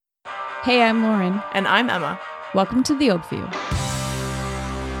Hey, I'm Lauren. And I'm Emma. Welcome to the Oakview.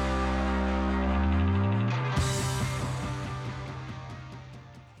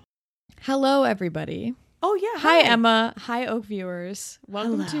 Hello, everybody. Oh, yeah. Hi, Emma. Hi, Oak viewers.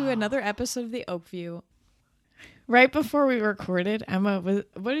 Welcome Hello. to another episode of the Oakview. Right before we recorded, Emma,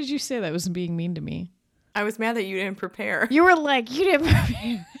 what did you say that was being mean to me? I was mad that you didn't prepare. You were like, you didn't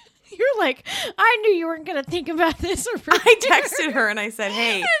prepare. You're like, I knew you weren't going to think about this or prepare. I texted her and I said,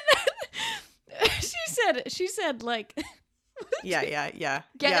 hey. She said, like, Yeah.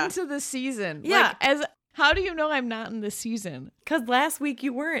 get into the season. Yeah. Like, how do you know I'm not in the season? Because last week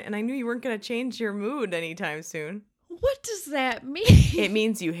you weren't, and I knew you weren't going to change your mood anytime soon. What does that mean? It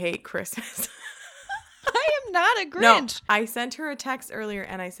means you hate Christmas. I am not a Grinch. No, I sent her a text earlier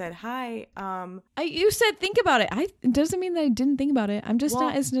and I said, hi. You said think about it. It doesn't mean that I didn't think about it. I'm just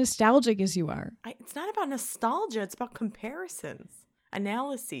not as nostalgic as you are. It's not about nostalgia. It's about comparisons,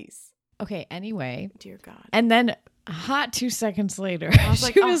 analyses. Okay, anyway. Dear God. And then a hot 2 seconds later, I was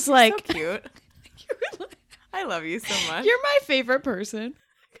like, she was like, so cute. I love you so much. You're my favorite person.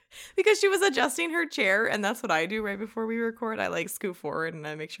 Because she was adjusting her chair, and that's what I do right before we record. I like scoot forward and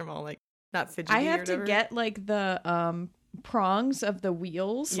I make sure I'm all like not fidgety. I have or to whatever. get like the prongs of the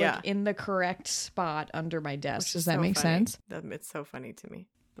wheels like in the correct spot under my desk. Which Does is that so make funny. sense? It's so funny to me.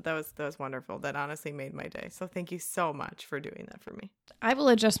 But that was wonderful. That honestly made my day. So thank you so much for doing that for me. I will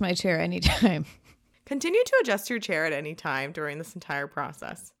adjust my chair anytime. Continue to adjust your chair at any time during this entire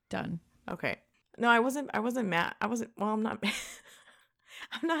process. Done. Okay. No, I wasn't mad. I'm not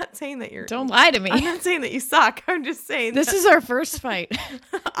I'm not saying that you're Don't lie to me. I'm not saying that you suck. I'm just saying This is our first fight.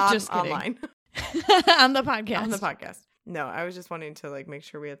 Just kidding. online. On the podcast. On the podcast. No, I was just wanting to like make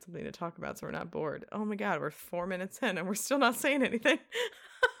sure we had something to talk about so we're not bored. Oh my God, we're 4 minutes in and we're still not saying anything.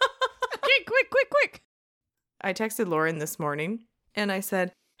 Okay, quick. I texted Lauren this morning and I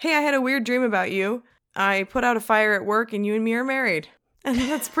said, hey, I had a weird dream about you. I put out a fire at work and you and me are married. And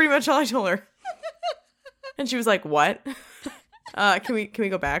that's pretty much all I told her. And she was like, what? Can we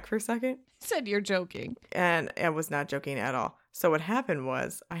go back for a second? Said you're joking. And I was not joking at all. So what happened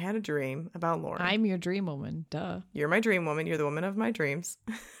was I had a dream about Lauren. I'm your dream woman. Duh. You're my dream woman. You're the woman of my dreams.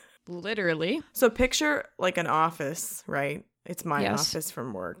 Literally. So picture like an office, right? It's my Yes. office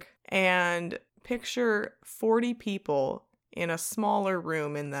from work. And picture 40 people in a smaller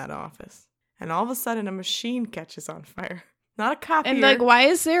room in that office. And all of a sudden a machine catches on fire. Not a copier. And like, why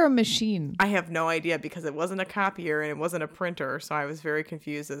is there a machine? I have no idea because it wasn't a copier and it wasn't a printer. So I was very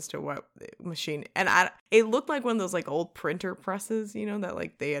confused as to what machine. And it looked like one of those like old printer presses, you know, that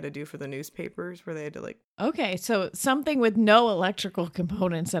like they had to do for the newspapers where they had to like. Okay, so something with no electrical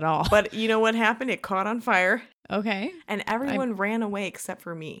components at all. But you know what happened? It caught on fire. Okay. And everyone ran away except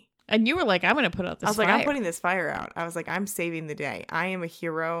for me. And you were like, I'm going to put out this fire. I was like, I'm putting this fire out. I was like, I'm saving the day. I am a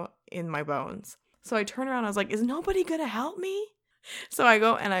hero in my bones. So I turn around. I was like, is nobody going to help me? So I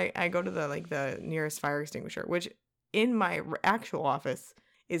go and I go to the nearest fire extinguisher, which in my actual office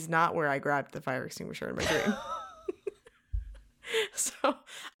is not where I grabbed the fire extinguisher in my dream. So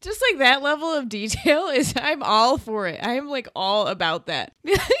just like that level of detail I'm all for it. I am like all about that.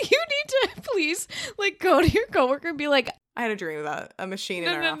 You need to please like go to your coworker and be like, I had a dream about a machine in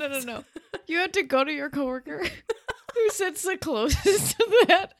our office. No. You have to go to your coworker who sits the closest to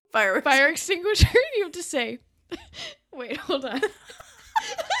that fire extinguisher. You have to say, wait, hold on.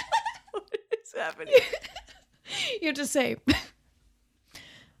 What is happening? You have to say,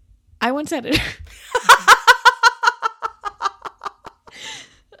 I once had it.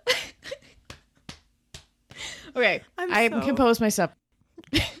 Okay, I composed myself.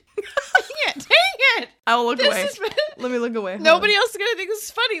 Dang it! I'll look away. Let me look away. Nobody else is going to think this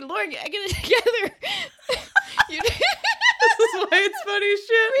is funny. Lauren, get it together. This is why it's funny as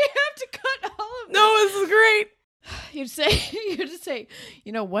shit. We have to cut all of this. No, this is great. You'd say,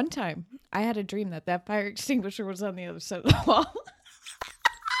 one time I had a dream that fire extinguisher was on the other side of the wall.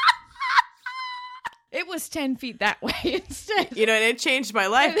 It was 10 feet that way instead. And it changed my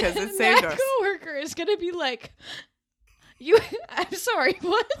life because it saved us. That coworker is going to be like, I'm sorry,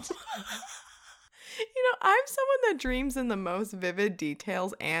 what? I'm someone that dreams in the most vivid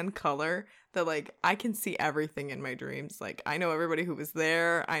details and color that, like, I can see everything in my dreams. Like, I know everybody who was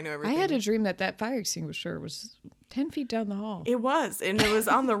there. I know everything. I had a dream that fire extinguisher was 10 feet down the hall. It was, and it was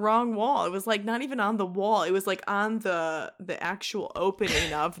on the wrong wall. It was, like, not even on the wall. It was, like, on the actual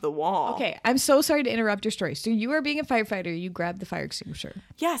opening of the wall. Okay, I'm so sorry to interrupt your story. So you were being a firefighter. You grabbed the fire extinguisher.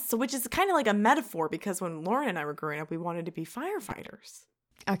 Yes, so which is kind of like a metaphor because when Lauren and I were growing up, we wanted to be firefighters.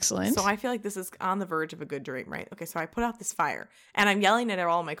 Excellent. So I feel like this is on the verge of a good dream, right? Okay, so I put out this fire and I'm yelling at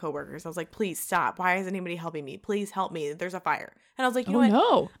all my coworkers. I was like, please stop. Why is anybody helping me? Please help me. There's a fire. And I was like, you know what?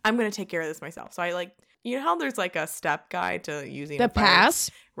 No. I'm going to take care of this myself. So I like, you know how there's like a step guide to using the a fire? PASS,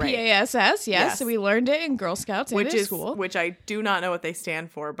 Right. P-A-S-S, yes. So we learned it in Girl Scouts and in school. Which I do not know what they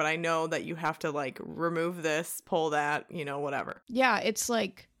stand for, but I know that you have to like remove this, pull that, you know, whatever. Yeah, it's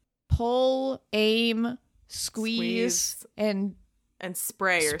like pull, aim, squeeze. and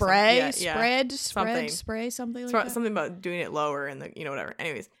spray or spray, something. spread, spray, something like that. Something about doing it lower and the, you know, whatever.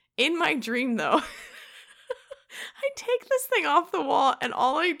 Anyways, in my dream though, I take this thing off the wall and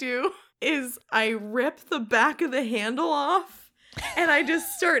all I do is I rip the back of the handle off and I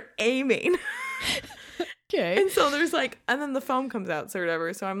just start aiming. Okay. And so there's like, and then the foam comes out, so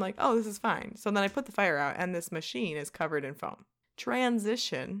whatever. So I'm like, oh, this is fine. So then I put the fire out and this machine is covered in foam.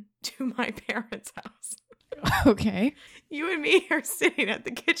 Transition to my parents' house. Okay. You and me are sitting at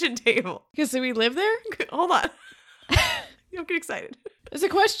the kitchen table. Because did we live there? Hold on. Don't get excited. It's a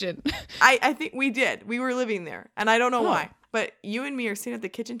question. I think we did. We were living there. And I don't know Oh. why. But you and me are sitting at the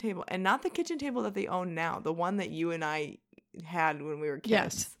kitchen table. And not the kitchen table that they own now. The one that you and I had when we were kids.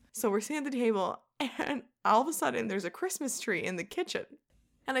 Yes. So we're sitting at the table. And all of a sudden, there's a Christmas tree in the kitchen.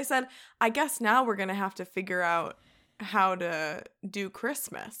 And I said, I guess now we're going to have to figure out how to do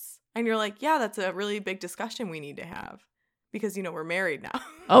Christmas. And you're like, yeah, that's a really big discussion we need to have. Because, you know, we're married now.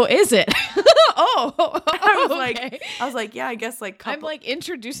 Oh, is it? Oh, I was like, yeah, I guess like I'm like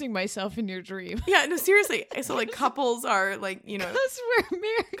introducing myself in your dream. Yeah, no, seriously. So like couples are like, you know,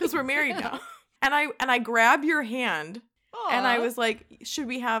 Because we're married now. And I grab your hand Aww. and I was like, should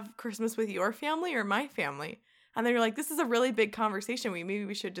we have Christmas with your family or my family? And they were like, this is a really big conversation. Maybe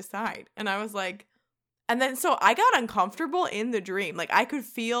we should decide. And I was like, and then so I got uncomfortable in the dream. Like I could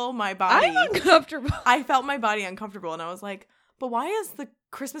feel my body. I'm uncomfortable. I felt my body uncomfortable. And I was like, but why is the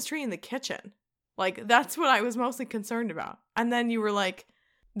Christmas tree in the kitchen? Like, that's what I was mostly concerned about. And then you were like,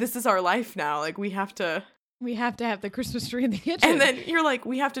 this is our life now. Like, we have to have the Christmas tree in the kitchen. And then you're like,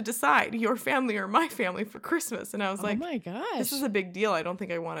 we have to decide your family or my family for Christmas. And I was like, oh my gosh. This is a big deal. I don't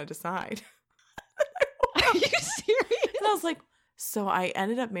think I want to decide. Are you serious? And I was like, so I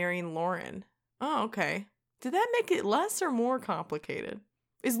ended up marrying Lauren. Oh, okay. Did that make it less or more complicated?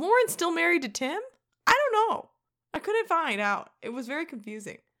 Is Lauren still married to Tim? I don't know. I couldn't find out. It was very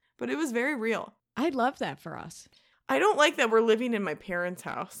confusing, but it was very real. I love that for us. I don't like that we're living in my parents'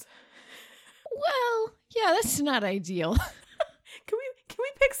 house. Well, yeah, that's not ideal. Can we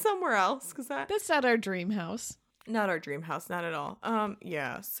pick somewhere else? Because that's not our dream house. Not our dream house, not at all.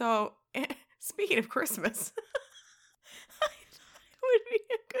 Yeah. So speaking of Christmas, I thought it would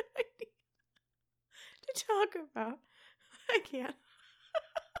be a good idea to talk about. I can't.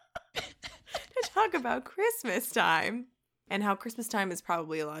 To talk about Christmas time and how Christmas time is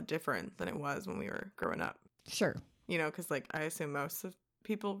probably a lot different than it was when we were growing up. Sure. You know, because like I assume most of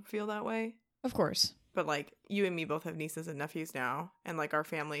people feel that way. Of course. But like you and me both have nieces and nephews now, and like our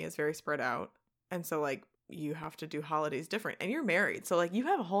family is very spread out, and so like you have to do holidays different, and you're married, so like you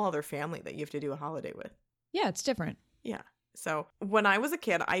have a whole other family that you have to do a holiday with. Yeah, it's different. Yeah. So when I was a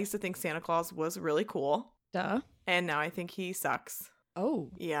kid, I used to think Santa Claus was really cool. Duh. And now I think he sucks. Oh.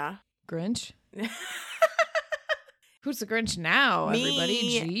 Yeah. Grinch? Who's the Grinch now,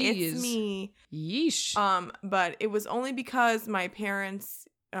 everybody? Jeez. It's me. Yeesh. But it was only because my parents,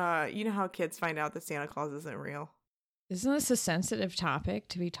 you know how kids find out that Santa Claus isn't real? Isn't this a sensitive topic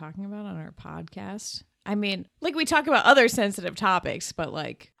to be talking about on our podcast? I mean, like we talk about other sensitive topics, but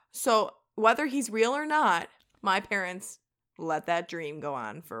like... So whether he's real or not, my parents let that dream go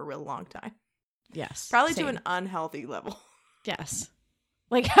on for a real long time. Yes. Probably same. to an unhealthy level. Yes.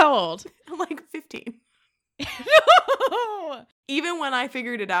 Like how old? Like 15. No! Even when I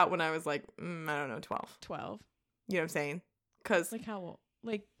figured it out when I was like, I don't know, 12. 12. You know what I'm saying? Because Like how old?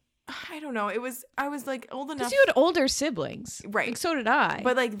 Like... I don't know. I was like old enough. Because you had older siblings. Right. Like so did I.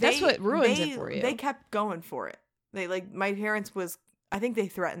 But like that's what ruins it for you. They kept going for it. They like, my parents was, I think they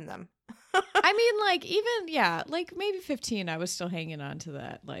threatened them. I mean, like even, yeah, like maybe 15, I was still hanging on to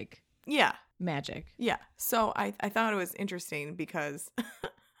that, like... Yeah. Magic. Yeah. So I thought it was interesting because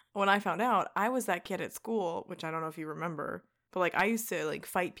when I found out, I was that kid at school, which I don't know if you remember, but like I used to like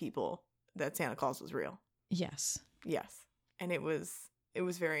fight people that Santa Claus was real. Yes. Yes. And it was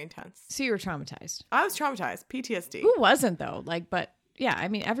very intense. So you were traumatized. I was traumatized. PTSD. Who wasn't though? Like, but yeah, I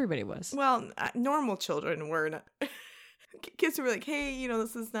mean, everybody was. Well, normal children were not. Kids were like, hey, you know,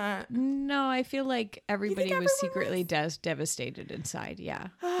 this is not. No, I feel like everybody was secretly devastated inside. Yeah.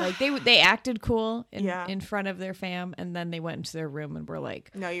 Like they acted cool in front of their fam, and then they went into their room and were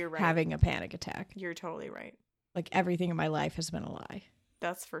like, no, you're right. Having a panic attack. You're totally right. Like everything in my life has been a lie.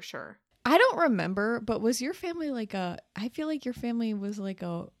 That's for sure. I don't remember, but was your family like I feel like your family was like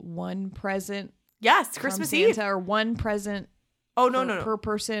a one present. Yes, Christmas Eve. Or one present. Oh, no. Per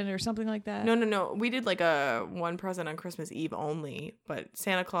person or something like that. No. We did like a one present on Christmas Eve only, but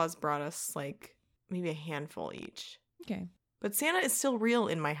Santa Claus brought us like maybe a handful each. Okay. But Santa is still real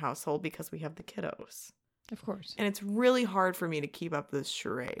in my household because we have the kiddos. Of course. And it's really hard for me to keep up this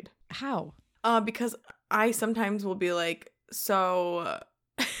charade. How? Because I sometimes will be like, so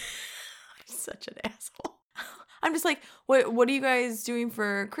I'm such an asshole. I'm just like, what are you guys doing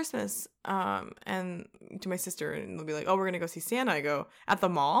for Christmas? And to my sister, and they'll be like, oh, we're gonna go see Santa. I go, at the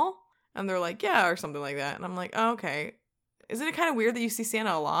mall? And they're like, yeah, or something like that. And I'm like, oh, okay. Isn't it kind of weird that you see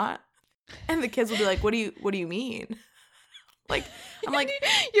Santa a lot? And the kids will be like, what do you mean? Like, I'm like,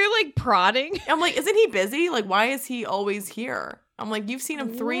 you're like prodding. I'm like, isn't he busy? Like, why is he always here? I'm like, you've seen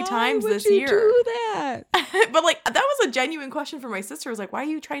him 3 times this year. Why would you do that? But like, that was a genuine question for my sister. I was like, why are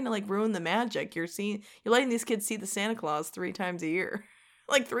you trying to like ruin the magic? You're letting these kids see the Santa Claus 3 times a year,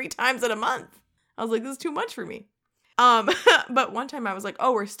 like 3 times in a month. I was like, this is too much for me. But one time I was like,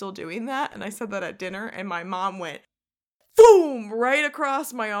 oh, we're still doing that. And I said that at dinner, and my mom went, boom, right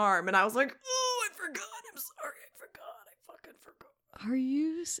across my arm. And I was like, oh, I forgot. I'm sorry. I fucking forgot. Are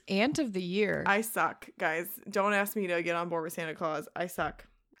you aunt of the year? I suck, guys. Don't ask me to get on board with Santa Claus. I suck.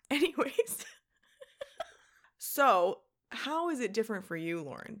 Anyways. So, how is it different for you,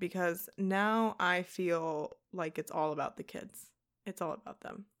 Lauren? Because now I feel like it's all about the kids. It's all about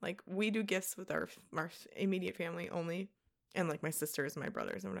them. Like, we do gifts with our immediate family only, and like my sisters and my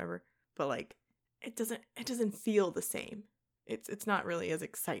brothers and whatever. But like, it doesn't feel the same. It's not really as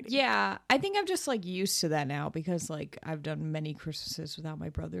exciting. Yeah, I think I'm just like used to that now because like I've done many Christmases without my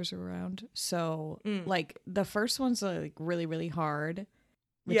brothers around. So like the first one's like really, really hard,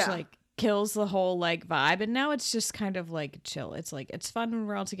 which like kills the whole like vibe. And now it's just kind of like chill. It's like, it's fun when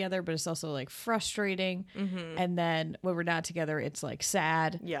we're all together, but it's also like frustrating. Mm-hmm. And then when we're not together, it's like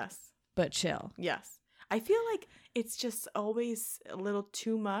sad. Yes. But chill. Yes. I feel like it's just always a little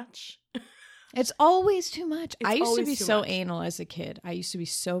too much. It's always too much. I used to be so anal as a kid. I used to be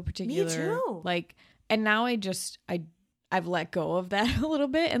so particular. Me too. Like, and now I've let go of that a little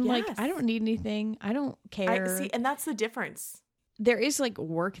bit. And like, I don't need anything. I don't care. See, and that's the difference. There is like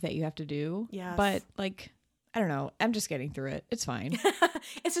work that you have to do. Yes. But like, I don't know. I'm just getting through it. It's fine.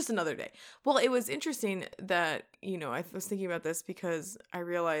 It's just another day. Well, it was interesting that, I was thinking about this because I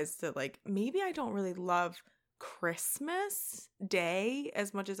realized that like, maybe I don't really love Christmas Day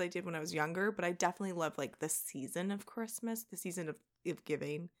as much as I did when I was younger, but I definitely love like the season of Christmas, the season of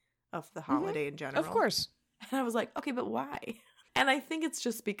giving, of the holiday in general. Of course. And I was like, okay, but why? And I think it's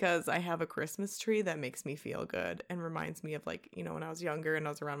just because I have a Christmas tree that makes me feel good and reminds me of like, when I was younger and I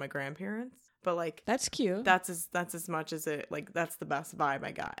was around my grandparents. But like, that's cute. That's as much as it, like, that's the best vibe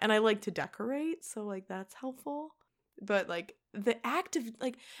I got. And I like to decorate, so like that's helpful. But like the act of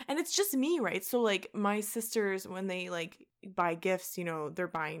like, and it's just me, right? So like my sisters, when they like buy gifts, they're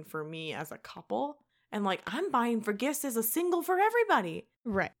buying for me as a couple, and like I'm buying for gifts as a single for everybody.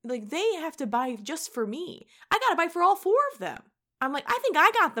 Right. Like they have to buy just for me. I gotta buy for all 4 of them. I'm like, I think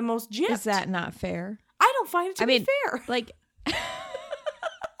I got the most gift. Is that not fair? I don't find it to be fair. Like, I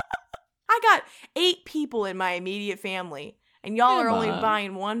got 8 people in my immediate family, and y'all are only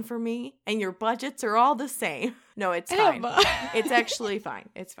buying 1 for me, and your budgets are all the same. No, it's fine. It's actually fine.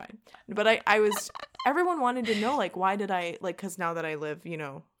 It's fine. But everyone wanted to know, like, why did I, like, because now that I live,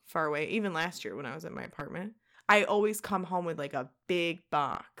 far away, even last year when I was in my apartment, I always come home with, like, a big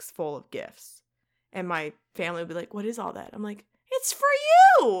box full of gifts. And my family would be like, what is all that? I'm like, it's for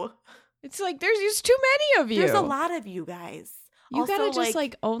you. It's like, there's just too many of you. There's a lot of you guys. You also, gotta just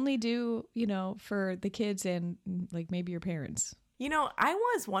like only do, for the kids and like maybe your parents. I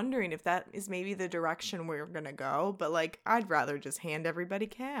was wondering if that is maybe the direction we're going to go, but like, I'd rather just hand everybody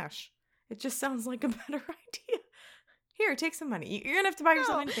cash. It just sounds like a better idea. Here, take some money. You're going to have to buy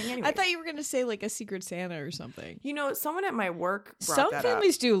yourself anything anyway. I thought you were going to say like a Secret Santa or something. Someone at my work brought Some that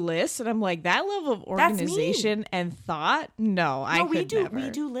families up. do lists, and I'm like, that level of organization and thought? No, I could never. We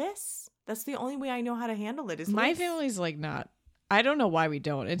do lists. That's the only way I know how to handle it is my lists. family's like not. I don't know why we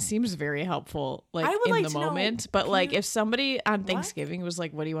don't. It seems very helpful, like I would in like the to moment. But like, if somebody on Thanksgiving was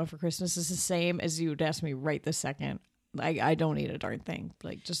like, "What do you want for Christmas?" It's the same as you would ask me right this second. I don't need a darn thing.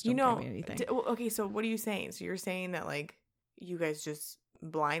 Like, just don't give me anything. Okay, so what are you saying? So you're saying that like you guys just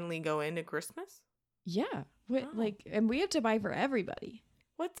blindly go into Christmas? Yeah, like, and we have to buy for everybody.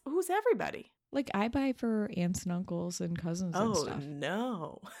 Who's everybody? Like, I buy for aunts and uncles and cousins and stuff. Oh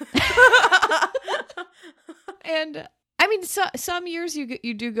no. And I mean, some years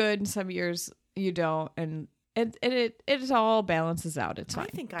you do good, and some years you don't. And it all balances out. It's fine.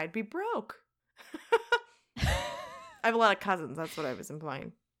 I think I'd be broke. I have a lot of cousins. That's what I was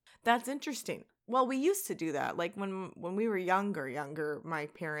implying. That's interesting. Well, we used to do that. Like when we were younger, my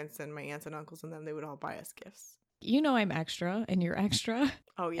parents and my aunts and uncles and them, they would all buy us gifts. You know I'm extra and you're extra.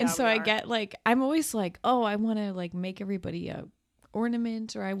 Oh, yeah. And so I get like, I'm always like, oh, I want to like make everybody a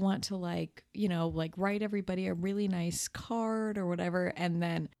ornament, or I want to like, you know, like write everybody a really nice card or whatever. And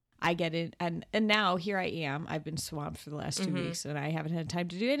then I get it. And now here I am. I've been swamped for the last 2 weeks and I haven't had time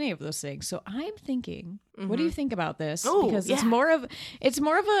to do any of those things. So I'm thinking, what do you think about this? Oh, because it's more of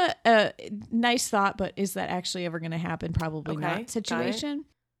a nice thought, but is that actually ever going to happen? Probably not situation.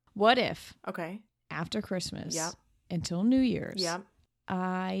 What if after Christmas until New Year's,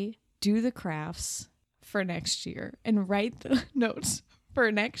 I do the crafts for next year and write the notes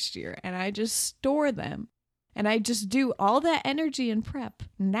for next year, and I just store them, and I just do all that energy and prep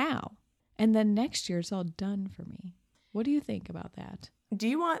now, and then next year it's all done for me. What do you think about that? Do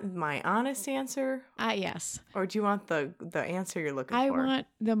you want my honest answer? Yes. Or do you want the answer you're looking for? I want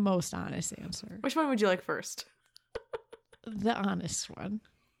the most honest answer. Which one would you like first? The honest one.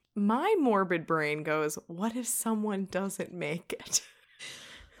 My morbid brain goes, what if someone doesn't make it?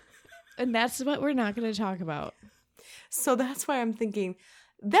 And that's what we're not going to talk about. So that's why I'm thinking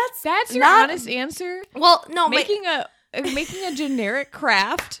that's your honest answer. Well, no, making a generic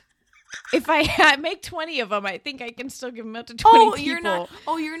craft. If I make 20 of them, I think I can still give them out to 20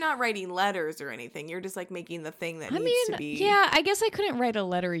 people. You're not writing letters or anything. You're just like making the thing that needs to be. Yeah, I guess I couldn't write a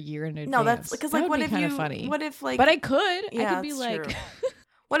letter a year in advance. No, that's because like, that what would if be kind you? of funny? What if like? But I could. Yeah, I could be like. True.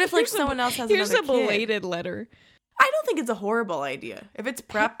 What if like someone else has here's another a belated letter. I don't think it's a horrible idea. If it's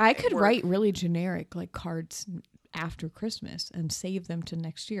prep, I could write really generic like cards after Christmas and save them to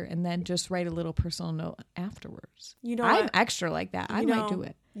next year, and then just write a little personal note afterwards. You know, I'm extra like that. I might do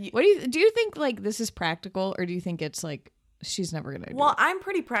it. What do you think? Like this is practical, or do you think it's like she's never gonna do it? I'm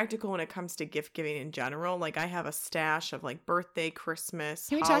pretty practical when it comes to gift giving in general. Like I have a stash of like birthday, Christmas.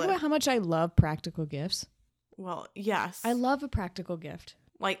 Can we talk about how much I love practical gifts? Well, yes, I love a practical gift.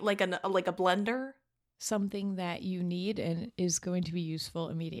 Like a blender. Something that you need and is going to be useful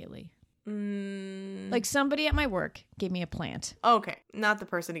immediately. Like somebody at my work gave me a plant. Okay, not the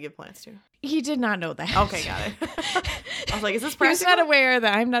person to give plants to. He did not know that. Okay, got it. I was like, is this practical? He's not aware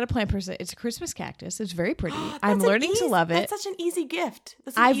that I'm not a plant person. It's a Christmas cactus. It's very pretty. I'm learning to love it. That's such an easy gift.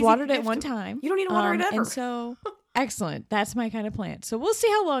 I've watered it one time. You don't need to water it ever. And so, excellent. That's my kind of plant. So we'll see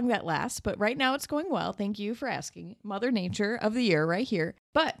how long that lasts. But right now it's going well. Thank you for asking. Mother Nature of the year right here.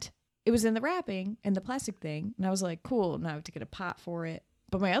 But it was in the wrapping and the plastic thing. And I was like, cool. Now I have to get a pot for it.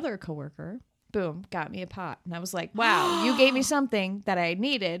 But my other coworker, boom, got me a pot. And I was like, wow, you gave me something that I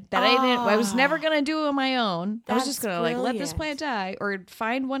needed that I was never going to do on my own. I was just going to like let this plant die or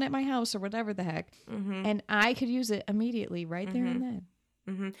find one at my house or whatever the heck. Mm-hmm. And I could use it immediately right there and then.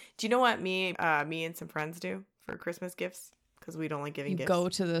 Mm-hmm. Do you know what me and some friends do for Christmas gifts? Because we don't like giving gifts. You go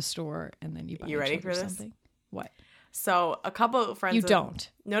to the store and then you buy ready for this? Something. What? So a couple of friends. You don't.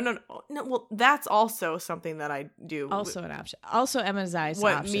 No. Well, that's also something that I do. Also an option. Also Emma's eyes.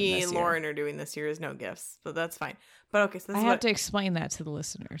 What me and Lauren are doing this year is no gifts, but that's fine. But okay, so I have to explain that to the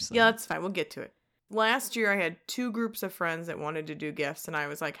listeners. So. Yeah, that's fine. We'll get to it. Last year, I had 2 groups of friends that wanted to do gifts, and I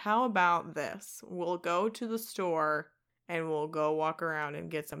was like, "How about this? We'll go to the store and we'll go walk around and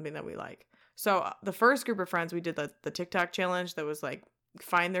get something that we like." So the first group of friends, we did the TikTok challenge that was like,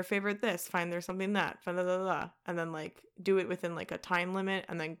 find their favorite this, find their something that, and then like do it within like a time limit,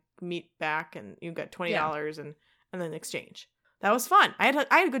 and then meet back, and you got $20 and then exchange. That was fun. I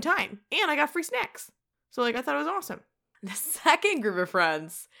had a good time, and I got free snacks. So like I thought it was awesome. The second group of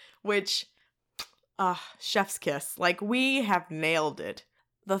friends, which chef's kiss, like we have nailed it.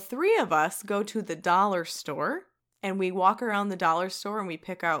 The 3 of us go to the dollar store, and we walk around the dollar store and we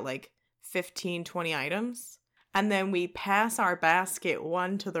pick out like 15, 20 items. And then we pass our basket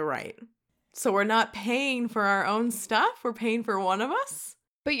one to the right. So we're not paying for our own stuff. We're paying for one of us.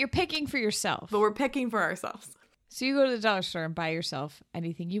 But you're picking for yourself. But we're picking for ourselves. So you go to the dollar store and buy yourself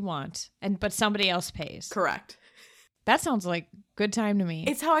anything you want, but somebody else pays. Correct. That sounds like good time to me.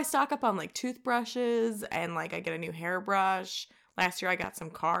 It's how I stock up on like toothbrushes, and like I get a new hairbrush. Last year I got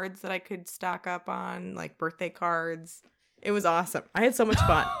some cards that I could stock up on, like birthday cards. It was awesome. I had so much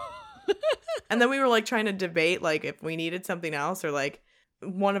fun. And then we were like trying to debate like if we needed something else, or like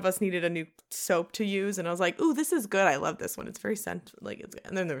one of us needed a new soap to use, and I was like, "Ooh, this is good. I love this one. It's very scent."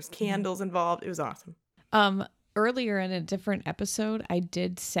 And then there was candles involved. It was awesome. Earlier in a different episode, I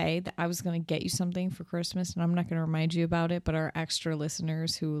did say that I was going to get you something for Christmas, and I'm not going to remind you about it, but our extra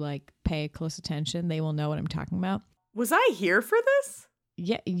listeners who like pay close attention, they will know what I'm talking about. Was I here for this?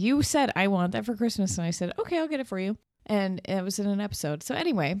 yeah, you said I want that for Christmas, and I said, okay, I'll get it for you. And it was in an episode. So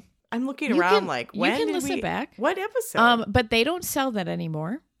anyway, I'm looking around when you can did listen we, back. What episode? But they don't sell that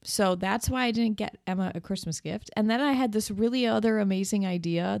anymore. So that's why I didn't get Emma a Christmas gift. And then I had this really other amazing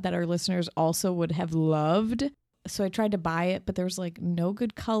idea that our listeners also would have loved. So I tried to buy it, but there was like no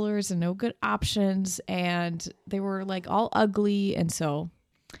good colors and no good options. And they were like all ugly. And so.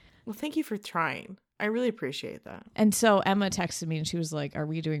 Well, thank you for trying. I really appreciate that. And so Emma texted me and she was like, are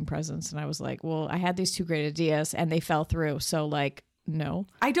we doing presents? And I was like, well, I had these two great ideas and they fell through. So like, no.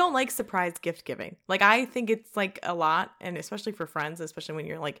 I don't like surprise gift giving. Like, I think it's like a lot. And especially for friends, especially when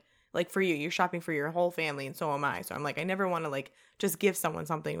you're like for you, you're shopping for your whole family and so am I. So I'm like, I never want to like just give someone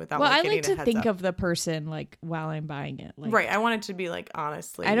something without well, like I getting like a to heads think up. of the person like while I'm buying it. Like, Right. I want it to be like,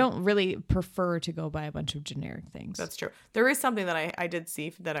 honestly. I don't really prefer to go buy a bunch of generic things. That's true. There is something that I did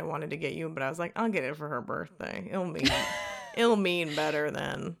see that I wanted to get you, but I was like, I'll get it for her birthday. It'll mean better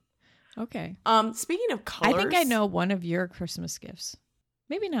then. Okay. Speaking of colors. I think I know one of your Christmas gifts.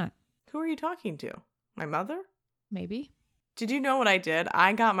 Maybe not. Who are you talking to? My mother? Maybe. Did you know what I did?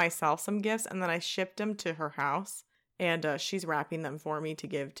 I got myself some gifts and then I shipped them to her house and she's wrapping them for me to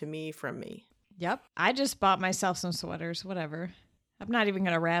give to me from me. Yep. I just bought myself some sweaters, whatever. I'm not even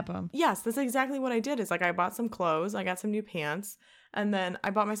going to wrap them. Yes, that's exactly what I did. Is like I bought some clothes, I got some new pants, and then I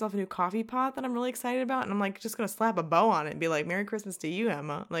bought myself a new coffee pot that I'm really excited about. And I'm like just going to slap a bow on it and be like, Merry Christmas to you,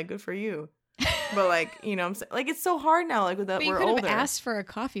 Emma. Like, good for you. But like, you know, I'm saying, like, it's so hard now. Like, that but we're you could older. have asked for a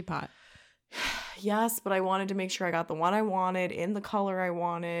coffee pot. Yes, but I wanted to make sure I got the one I wanted in the color I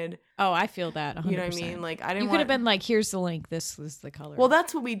wanted. Oh, I feel that 100%. You know what I mean? Like, I didn't. You could have been like, "Here's the link. This is the color." Well,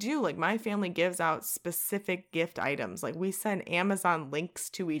 that's what we do. Like, my family gives out specific gift items. Like, we send Amazon links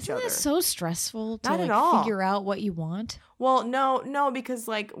to each Isn't other. that so stressful to Not like at all. figure out what you want? Well, no, because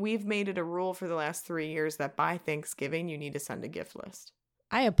like we've made it a rule for the last 3 years that by Thanksgiving you need to send a gift list.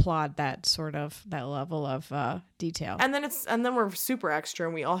 I applaud that level of detail. And then we're super extra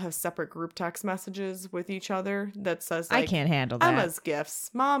and we all have separate group text messages with each other that says like, I can't handle that. Emma's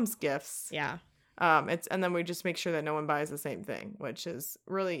gifts, Mom's gifts. Yeah. And then we just make sure that no one buys the same thing, which is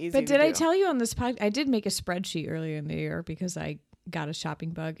really easy. But did to I do. tell you on this podcast? I did make a spreadsheet earlier in the year because I got a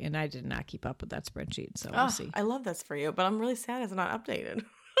shopping bug and I did not keep up with that spreadsheet. So we'll see. I love this for you, but I'm really sad it's not updated.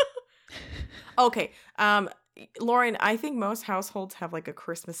 Okay. Lauren, I think most households have like a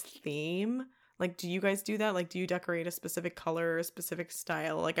Christmas theme. Like, do you guys do that? Like, do you decorate a specific color, a specific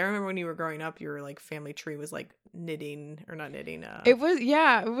style? Like, I remember when you were growing up, your like family tree was like knitting or not knitting. It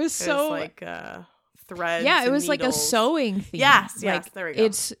was so like threads. Yeah, it was and like a needles. sewing theme. Yes, like, there we go.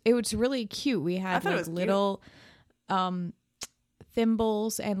 It was really cute. We had like little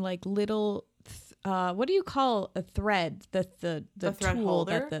thimbles and like little what do you call a thread? The thread tool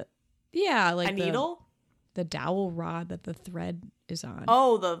holder? that like a needle? The dowel rod that the thread is on.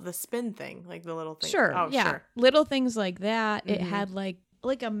 Oh, the spin thing, like the little thing. Sure. Oh, yeah. Sure. Little things like that. Mm-hmm. it had like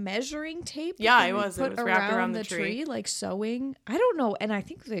a measuring tape. Yeah, that it we was. put It was wrapped around the tree, like sewing. I don't know, and I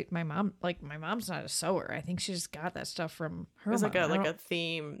think that my mom's not a sewer. I think she just got that stuff from her. It was mom. like a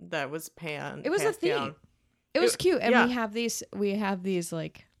theme that was It was a theme. down. It was cute, and yeah. we have these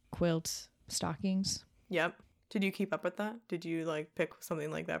like quilt stockings. Yep. Did you keep up with that? Did you like pick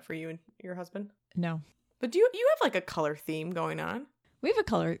something like that for you and your husband? No, But do you have like a color theme going on? we have a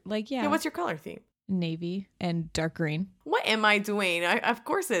color Yeah. What's your color theme? navy and dark green. What am I doing? Of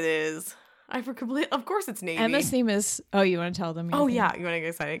course it is. Of course it's navy. Emma's theme is. Oh, you want to tell them? Oh yeah, you want to get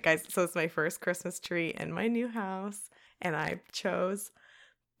excited, guys? So it's my first Christmas tree in my new house, and I chose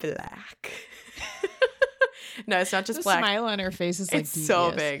black. No, it's not just the black. smile on her face is like It's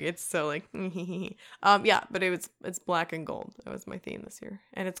so devious. big. It's so like yeah, but it's black and gold. That was my theme this year,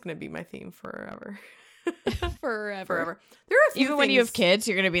 and it's gonna be my theme forever. Forever. There are a few Even when you have kids,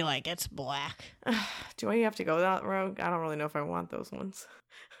 you're gonna be like, it's black. Do I have to go that road? I don't really know if I want those ones.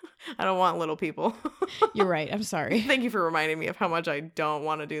 I don't want little people. You're right. I'm sorry. Thank you for reminding me of how much I don't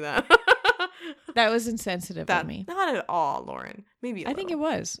want to do that. That was insensitive of me. Not at all, Lauren. Maybe I think it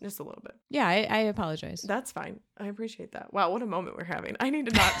was. just a little bit. Yeah, I apologize. That's fine. I appreciate that. Wow, what a moment we're having. I need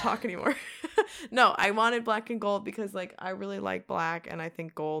to not talk anymore. No, I wanted black and gold because like I really like black, and I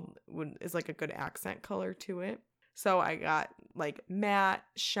think gold is like a good accent color to it. So I got like matte,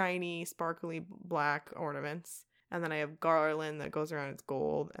 shiny, sparkly black ornaments, and then I have garland that goes around its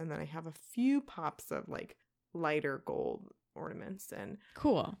gold, and then I have a few pops of like lighter gold ornaments, and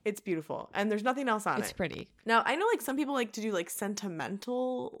Cool. it's beautiful, and there's nothing else on it. It's pretty. Now, I know like some people like to do like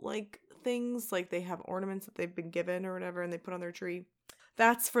sentimental like things, like they have ornaments that they've been given or whatever and they put on their tree.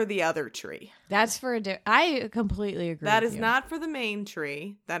 That's for the other tree. That's for I completely agree. That with is you. not for the main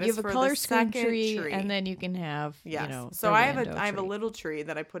tree. That you is have for a color the scheme second tree. and then you can have So I have a little tree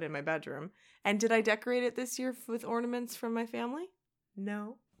that I put in my bedroom. And did I decorate it this year with ornaments from my family?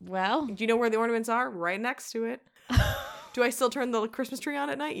 No. Well, do you know where the ornaments are? Right next to it. Do I still turn the Christmas tree on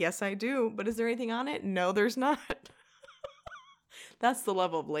at night? Yes, I do. But is there anything on it? No, there's not. That's the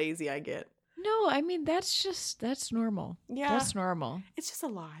level of lazy I get. No, I mean, that's normal. Yeah. That's normal. It's just a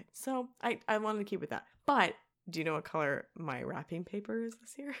lot. So I wanted to keep with that. But do you know what color my wrapping paper is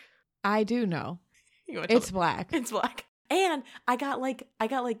this year? I do know. It's black. It's black. And I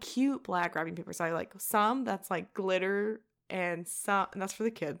got cute black wrapping paper. So I like some that's like glitter and that's for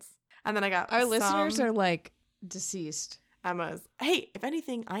the kids. And then I got our listeners are like deceased. Emma's. Hey, if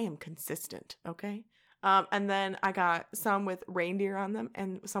anything, I am consistent. Okay. And then I got some with reindeer on them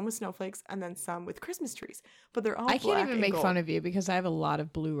and some with snowflakes and then some with Christmas trees. But they're all black. I can't even make fun of you because I have a lot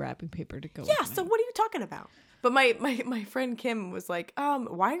of blue wrapping paper to go with. Yeah, so what are you talking about? But my friend Kim was like,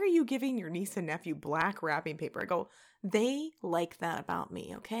 why are you giving your niece and nephew black wrapping paper? I go, they like that about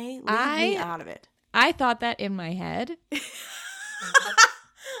me, okay? Leave me out of it. I thought that in my head.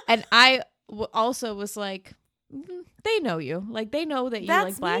 And I also was like, they know you. Like, they know that you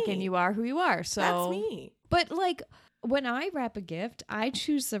like black and you are who you are. So that's me. But, like, when I wrap a gift, I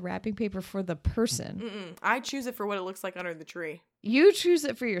choose the wrapping paper for the person. I choose it for what it looks like under the tree. You choose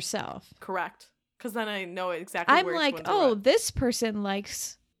it for yourself. Correct. Because then I know exactly I'm where like, oh, this person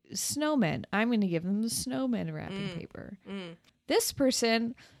likes snowmen. I'm going to give them the snowman wrapping paper. This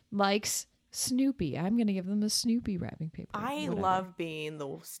person likes Snoopy. I'm going to give them the Snoopy wrapping paper. I love being the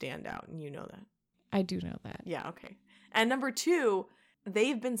standout, and you know that. I do know that. Yeah, okay. And number 2,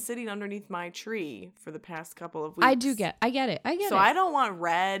 they've been sitting underneath my tree for the past couple of weeks. I get it. So I don't want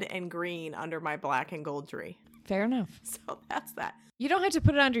red and green under my black and gold tree. Fair enough. So that's that. You don't have to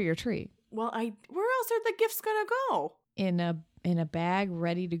put it under your tree. Well, where else are the gifts going to go? In a bag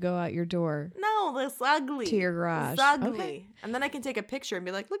ready to go out your door. No, that's ugly. To your garage. It's ugly. Okay. And then I can take a picture and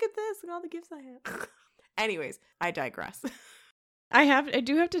be like, look at this and all the gifts I have. Anyways, I digress. I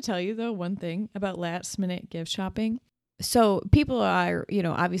do have to tell you, though, one thing about last minute gift shopping. So people are,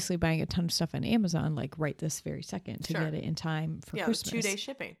 obviously buying a ton of stuff on Amazon, like right this very second to get it in time for Christmas. 2-day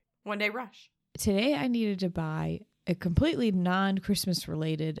shipping. 1-day rush. Today I needed to buy a completely non-Christmas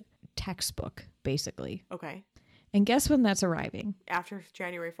related textbook, basically. Okay. And guess when that's arriving? After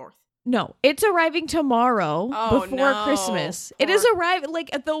January 4th. No, it's arriving tomorrow before Christmas. It is arriving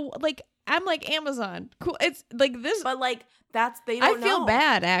I'm like Amazon. Cool. It's like this. But like they don't know. I feel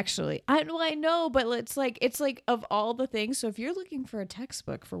bad actually. I know, but it's like of all the things. So if you're looking for a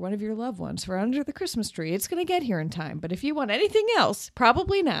textbook for one of your loved ones for under the Christmas tree, it's going to get here in time. But if you want anything else,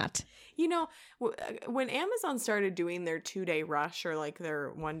 probably not. When Amazon started doing their 2-day rush or like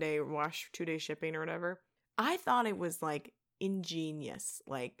their 1-day rush, 2-day shipping or whatever, I thought it was like ingenious,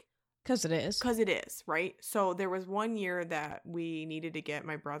 like. Because it is. Because it is, right? So there was one year that we needed to get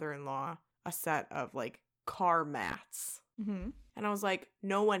my brother-in-law a set of like car mats. Mm-hmm. And I was like,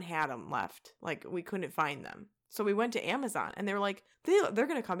 no one had them left. Like we couldn't find them. So we went to Amazon and they were like, they're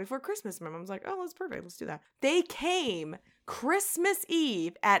going to come before Christmas. And my mom was like, oh, that's perfect. Let's do that. They came Christmas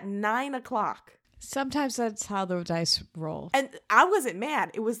Eve at 9:00. Sometimes that's how the dice roll. And I wasn't mad.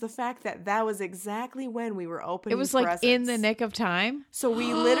 It was the fact that was exactly when we were opening presents. It was like in the nick of time. So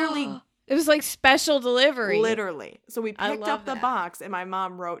we literally... It was like special delivery. Literally. So we picked up the box and my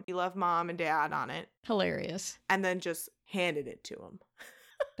mom wrote, "You love Mom and Dad" on it. Hilarious. And then just handed it to him.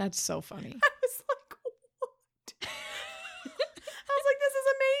 That's so funny. I was like, what? I was like, this is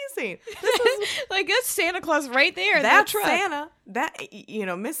amazing. This is like, that's Santa Claus right there. That's Santa. That,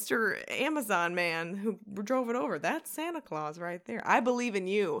 Mr. Amazon man who drove it over. That's Santa Claus right there. I believe in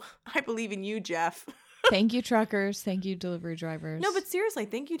you. I believe in you, Jeff. Thank you, truckers. Thank you, delivery drivers. No, but seriously,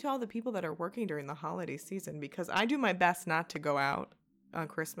 thank you to all the people that are working during the holiday season because I do my best not to go out on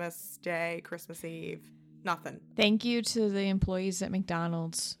Christmas Day, Christmas Eve, nothing. Thank you to the employees at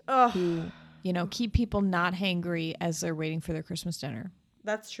McDonald's who, keep people not hangry as they're waiting for their Christmas dinner.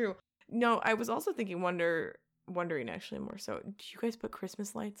 That's true. No, I was also thinking, wondering actually more so, do you guys put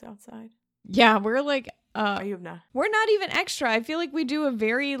Christmas lights outside? Yeah, we're like, you have not. We're not even extra. I feel like we do a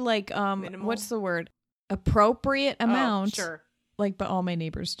very minimal? What's the word? Appropriate amount. Oh, sure. Like, but all my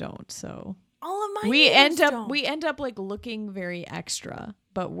neighbors don't. So all of my neighbors don't. We end up like looking very extra,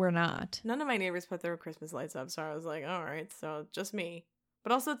 but we're not. None of my neighbors put their Christmas lights up, so I was like, all right, so just me.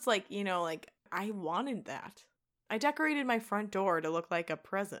 But also, it's like I wanted that. I decorated my front door to look like a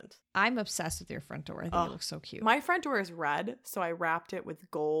present. I'm obsessed with your front door. I think it looks so cute. My front door is red, so I wrapped it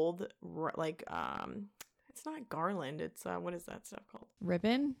with gold, like It's not garland. It's what is that stuff called?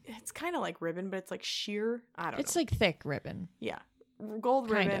 Ribbon? It's kind of like ribbon, but it's like sheer. I don't know. It's like thick ribbon. Yeah. Gold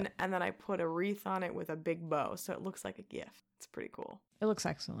ribbon, Kinda. and then I put a wreath on it with a big bow, so it looks like a gift. It's pretty cool. It looks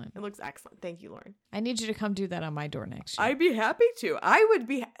excellent. It looks excellent. Thank you, Lauren. I need you to come do that on my door next year. I'd be happy to. I would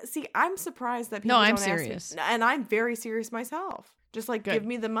be. See, I'm surprised that people No, I'm don't ask serious. me, and I'm very serious myself. Just like, Good. give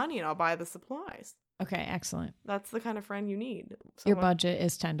me the money and I'll buy the supplies. Okay, excellent. That's the kind of friend you need. Your budget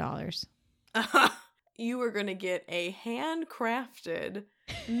is $10. You are going to get a handcrafted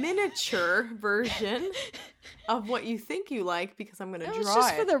miniature version of what you think you like because I'm going to draw It's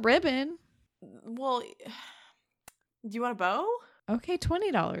just it. for the ribbon. Well, do you want a bow? Okay,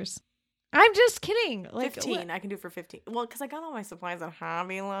 $20. I'm just kidding. Like 15. I can do it for 15. Well, because I got all my supplies at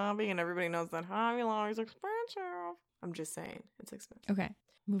Hobby Lobby, and everybody knows that Hobby Lobby is expensive. I'm just saying, it's expensive. Okay,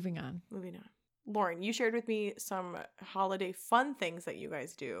 moving on. Moving on. Lauren, you shared with me some holiday fun things that you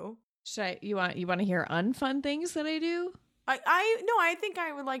guys do. You want to hear unfun things that I do? I think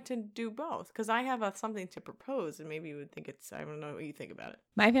I would like to do both because I have something to propose, and maybe you would think I don't know what you think about it.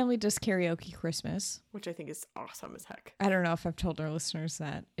 My family does karaoke Christmas, which I think is awesome as heck. I don't know if I've told our listeners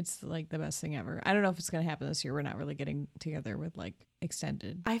that it's like the best thing ever. I don't know if it's going to happen this year. We're not really getting together with like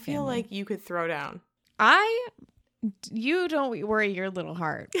extended. I feel family. like you could throw down. You don't worry your little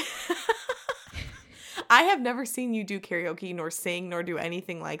heart. I have never seen you do karaoke nor sing nor do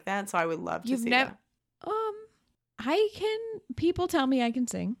anything like that, so I would love to see that. People tell me I can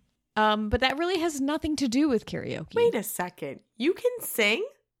sing. But that really has nothing to do with karaoke. Wait a second. You can sing?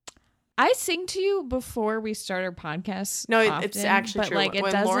 I sing to you before we start our podcast. No, often, it's actually but true. Like it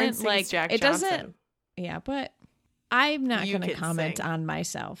when doesn't Lauren sings like Jack it Johnson, doesn't. Yeah, but I'm not You going to can comment sing. on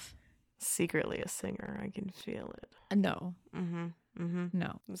myself. secretly a singer. I can feel it. No,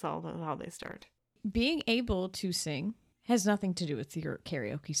 No. That's all how they start. being able to sing has nothing to do with your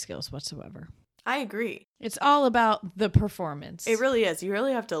karaoke skills whatsoever. I agree. It's all about the performance. It really is. You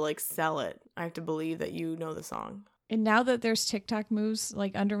really have to like sell it. I have to believe that you know the song. And now that there's TikTok moves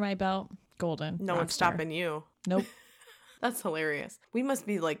like under my belt, golden. No one's stopping you. Nope. That's hilarious. We must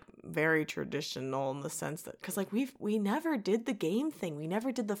be like very traditional in the sense that because like we never did the game thing. We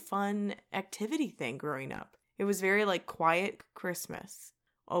never did the fun activity thing growing up. It was very like quiet Christmas.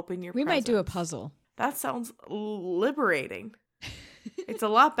 Open your We might do a presents. puzzle. That sounds liberating. It's a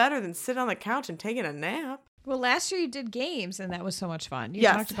lot better than sitting on the couch and taking a nap. Well, last year you did games, and that was so much fun. You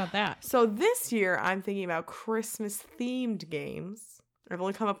Yes. talked about that. So this year I'm thinking about Christmas themed games. I've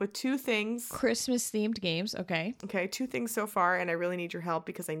only come up with 2 things. Christmas-themed games. Okay. Okay, 2 things so far, and I really need your help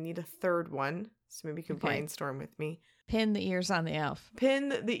because I need a third one. So maybe you can Okay. brainstorm with me. Pin the ears on the elf. Pin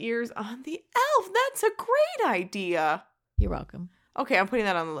the ears on the elf. That's a great idea. You're welcome. Okay, I'm putting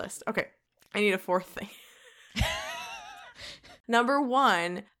that on the list. Okay, I need a 4th thing. Number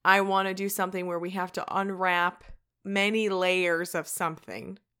 1, I want to do something where we have to unwrap many layers of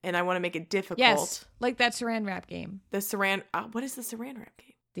something, and I want to make it difficult. Yes, like that saran wrap game. The saran. What is the saran wrap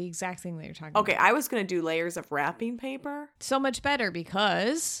game? The exact thing that you're talking Okay, about. I was going to do layers of wrapping paper. So much better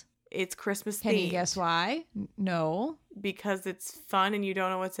because... It's Christmas themed. Can you guess why? No. Because it's fun and you don't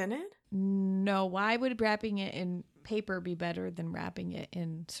know what's in it? No. Why would wrapping it in paper be better than wrapping it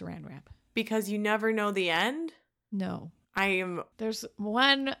in saran wrap? Because you never know the end? No. There's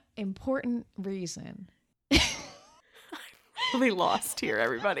one important reason. really lost here,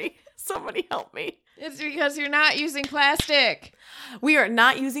 everybody. Somebody help me. It's because you're not using plastic. We are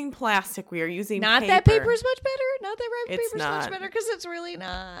not using plastic. We are using Not paper. that paper's much better. Not that wrapping It's paper's not. much better because it's really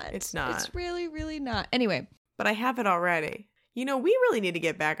not. It's not. It's really, really not. Anyway, But I have it already. You know, we really need to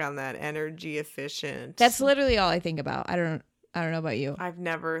get back on that energy efficient. that's literally all I think about. I don't know about you. I've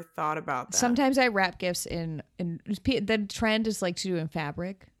never thought about that. Sometimes I wrap gifts in the trend is like to do in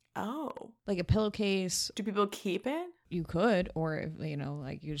fabric, Oh. like a pillowcase. Do people keep it? You could, or if,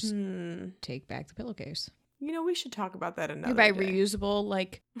 like you just take back the pillowcase. You know, we should talk about that another You buy day. reusable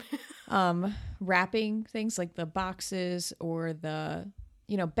like wrapping things like the boxes or the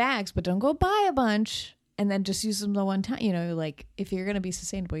bags, but don't go buy a bunch and then just use them the one time. Like if you're gonna be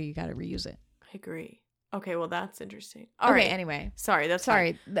sustainable, you got to reuse it. I agree. Okay, well that's interesting. Okay, All right. anyway. Sorry, that's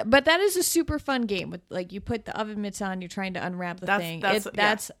Sorry, but that is a super fun game with like you put the oven mitts on, you're trying to unwrap the thing.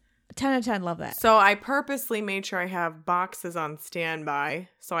 That's 10 out of 10. Love that. So I purposely made sure I have boxes on standby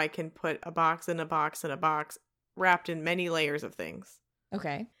so I can put a box in a box in a box wrapped in many layers of things.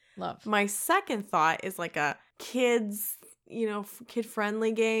 Okay, love. My second thought is like a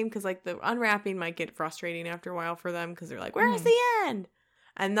kid-friendly game because like the unwrapping might get frustrating after a while for them because they're like, where's the end?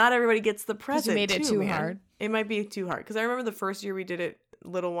 And not everybody gets the present. You made it too man. hard. It might be too hard because I remember the first year we did it,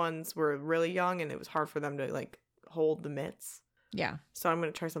 little ones were really young and it was hard for them to like hold the mitts. Yeah. So I'm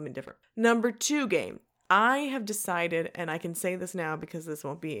going to try something different. Number 2 game. I have decided, and I can say this now because this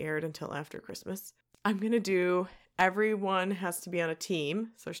won't be aired until after Christmas, I'm going to do, everyone has to be on a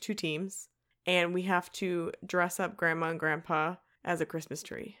team. So there's 2 teams. And we have to dress up Grandma and Grandpa as a Christmas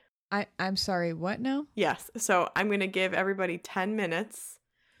tree. I'm sorry, what now? Yes. So I'm going to give everybody 10 minutes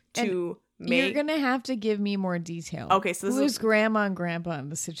to make... You're going to have to give me more detail. Okay, so this Who's Grandma and Grandpa in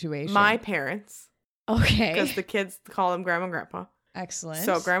the situation? My parents. Okay. Because the kids call them Grandma and Grandpa. Excellent.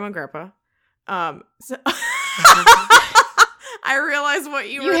 So Grandma and Grandpa. So I realized what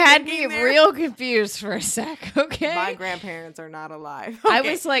you were had thinking me there. real confused for a sec, okay? My grandparents are not alive. Okay. I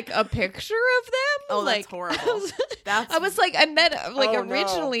was like, a picture of them? Oh, like, that's horrible. I was like, and then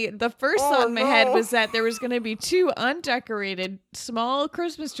originally, the first thought in my head was that there was going to be 2 undecorated small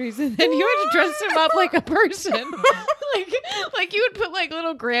Christmas trees, and then you had to dress them up like a person. like you would put like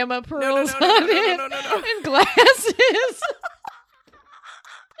little grandma pearls on it and glasses.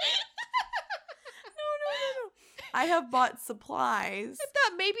 I have bought supplies. I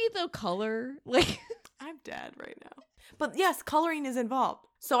thought maybe the color, like I'm dead right now. But yes, coloring is involved.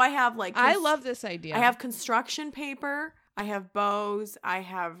 So I have like I love this idea. I have construction paper, I have bows, I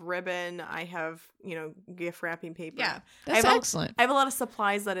have ribbon, I have, gift wrapping paper. Yeah, that's excellent. I have a lot of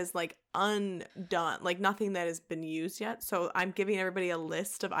supplies that is like undone, like nothing that has been used yet. So I'm giving everybody a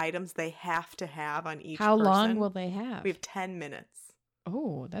list of items they have to have on each How person. long will they have? We have 10 minutes.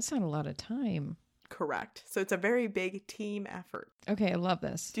 Oh, that's not a lot of time. Correct. So it's a very big team effort. Okay, I love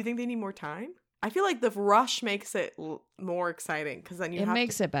this. Do you think they need more time? I feel like the rush makes it more exciting because then it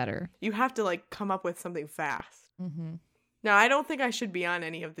makes it better. You have to like come up with something fast. Mm-hmm. Now, I don't think I should be on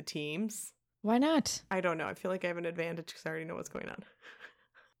any of the teams. Why not? I don't know. I feel like I have an advantage because I already know what's going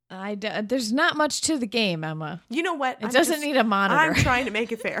on. There's not much to the game, Emma. You know what? It doesn't need a monitor. I'm trying to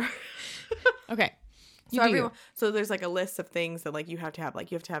make it fair. Okay. So there's like a list of things that like you have to have. Like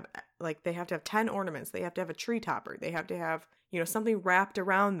they have to have 10 ornaments. They have to have a tree topper. They have to have, something wrapped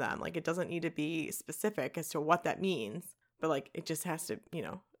around them. Like it doesn't need to be specific as to what that means, but like it just has to,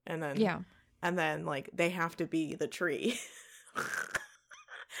 and then like they have to be the tree.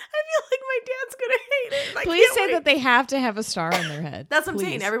 I feel like my dad's gonna hate it. Please say that they have to have a star on their head. That's what I'm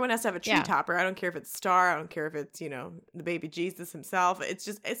saying. Everyone has to have a tree topper. I don't care if it's star. I don't care if it's, the baby Jesus himself. It's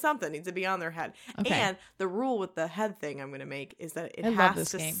something needs to be on their head. Okay. And the rule with the head thing I'm going to make is that it has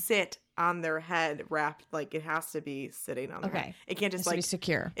to sit on their head wrapped. Like it has to be sitting on their head. It can't just be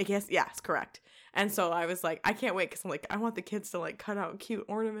secure. Yes, correct. And so I was like, I can't wait because I'm like, I want the kids to like cut out cute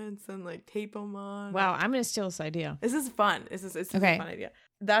ornaments and like tape them on. Wow, I'm going to steal this idea. This is fun. It's a fun idea.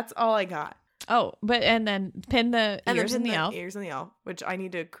 That's all I got. Oh, and then pin the ears in the elf. Ears in the elf, which I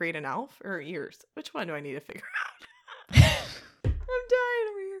need to create an elf or ears. Which one do I need to figure out? I'm dying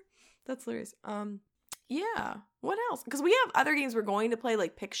over here. That's hilarious. Yeah. What else? Because we have other games we're going to play,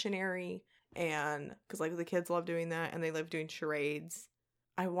 like Pictionary, and because like the kids love doing that, and they love doing charades.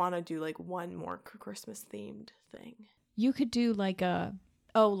 I want to do like one more Christmas themed thing. You could do like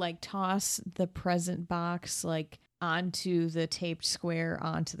toss the present box like onto the taped square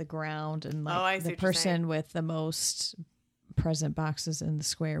onto the ground, and like the person with the most present boxes in the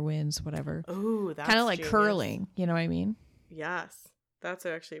square wins, whatever. Ooh, that's kind of like genius. Curling. You know what I mean? Yes, that's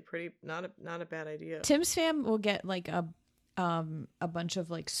actually pretty not a bad idea. Tim's fam will get like a bunch of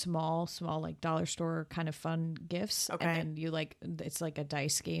like small like dollar store kind of fun gifts. Okay. And then you like, it's like a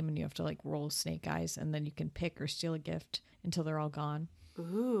dice game and you have to like roll snake eyes and then you can pick or steal a gift until they're all gone.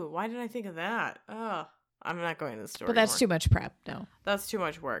 Ooh, why didn't I think of that? Oh, I'm not going to the store. But that's too much prep. No, that's too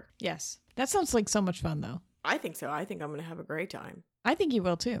much work. Yes. That sounds like so much fun though. I think so. I think I'm going to have a great time. I think you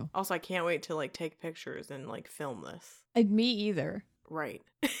will too. Also, I can't wait to like take pictures and like film this. Me either. Right.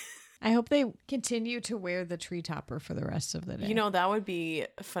 I hope they continue to wear the tree topper for the rest of the day. That would be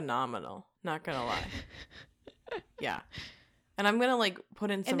phenomenal. Not gonna lie. Yeah. And I'm gonna like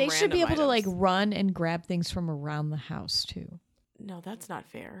put in some. And they should be able items. to like run and grab things from around the house too. No, that's not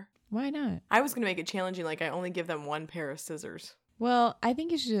fair. Why not? I was gonna make it challenging. Like I only give them one pair of scissors. Well, I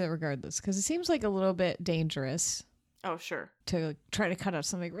think you should do that regardless because it seems like a little bit dangerous. Oh, sure. To try to cut out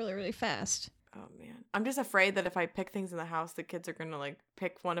something really, really fast. Oh, man. I'm just afraid that if I pick things in the house, the kids are going to, like,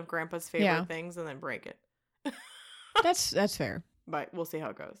 pick one of Grandpa's favorite things and then break it. That's fair. But we'll see how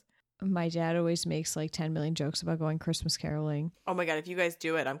it goes. My dad always makes, like, 10 million jokes about going Christmas caroling. Oh, my God. If you guys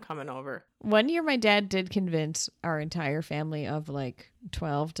do it, I'm coming over. One year, my dad did convince our entire family of, like,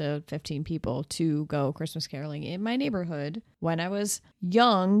 12 to 15 people to go Christmas caroling in my neighborhood when I was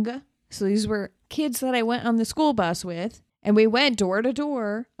young. So these were kids that I went on the school bus with. And we went door to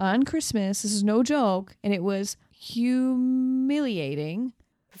door on Christmas. This is no joke. And it was humiliating.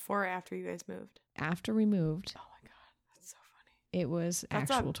 Before or after you guys moved? After we moved. Oh my God. That's so funny. It was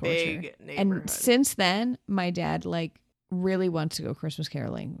That's actual a torture. big neighborhood. And since then, my dad like really wants to go Christmas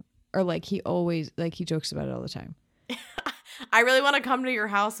caroling, or like he jokes about it all the time. I really want to come to your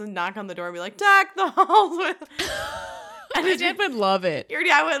house and knock on the door and be like, deck the halls with. And my dad would love it. Your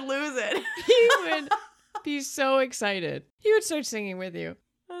dad would lose it. He would be so excited. He would start singing with you.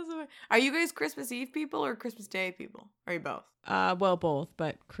 Are you guys Christmas Eve people or Christmas Day people? Are you both? Well, both,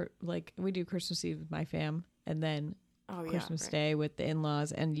 but like we do Christmas Eve with my fam, and then Christmas Day with the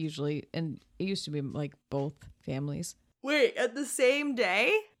in-laws, and it used to be like both families. Wait, at the same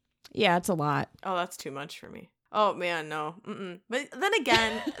day? Yeah, it's a lot. Oh, that's too much for me. Oh man, no. Mm-mm. But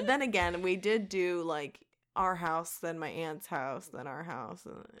then again, we did do like our house, then my aunt's house, then our house.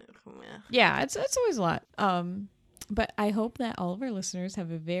 Yeah, it's always a lot. But I hope that all of our listeners have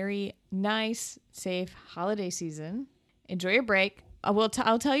a very nice, safe holiday season. Enjoy your break. I'll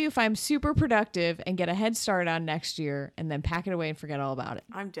tell you if I'm super productive and get a head start on next year, and then pack it away and forget all about it.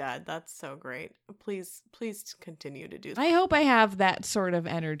 I'm dead. That's so great. Please continue to do that. I hope I have that sort of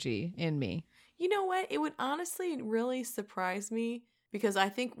energy in me. You know what? It would honestly really surprise me, because I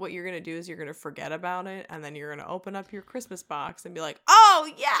think what you're going to do is you're going to forget about it, and then you're going to open up your Christmas box and be like,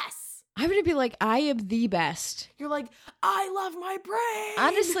 oh, yes! I'm going to be like, I am the best. You're like, I love my brain.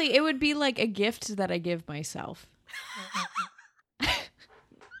 Honestly, it would be like a gift that I give myself.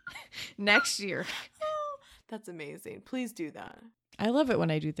 Next year. That's amazing. Please do that. I love it when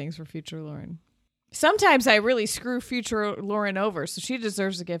I do things for future Lauren. Sometimes I really screw future Lauren over, so she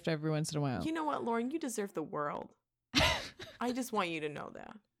deserves a gift every once in a while. You know what, Lauren? You deserve the world. I just want you to know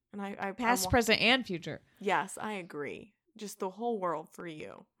that. And I past, present, and future. Yes, I agree. Just the whole world for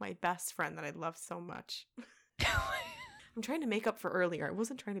you. My best friend that I love so much. I'm trying to make up for earlier. I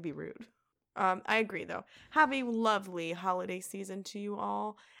wasn't trying to be rude. I agree, though. Have a lovely holiday season to you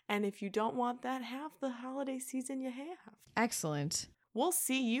all. And if you don't want that, have the holiday season you have. Excellent. We'll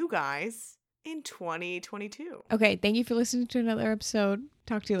see you guys in 2022. Okay, thank you for listening to another episode.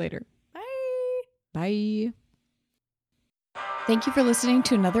 Talk to you later. Bye. Bye. Thank you for listening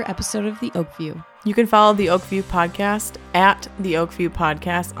to another episode of The Oakview. You can follow The Oakview Podcast at The Oakview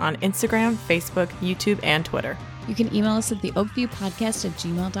Podcast on Instagram, Facebook, YouTube, and Twitter. You can email us at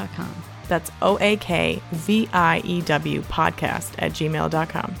theoakviewpodcast@gmail.com. That's OAKVIEW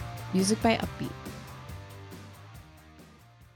podcast@gmail.com. Music by Upbeat.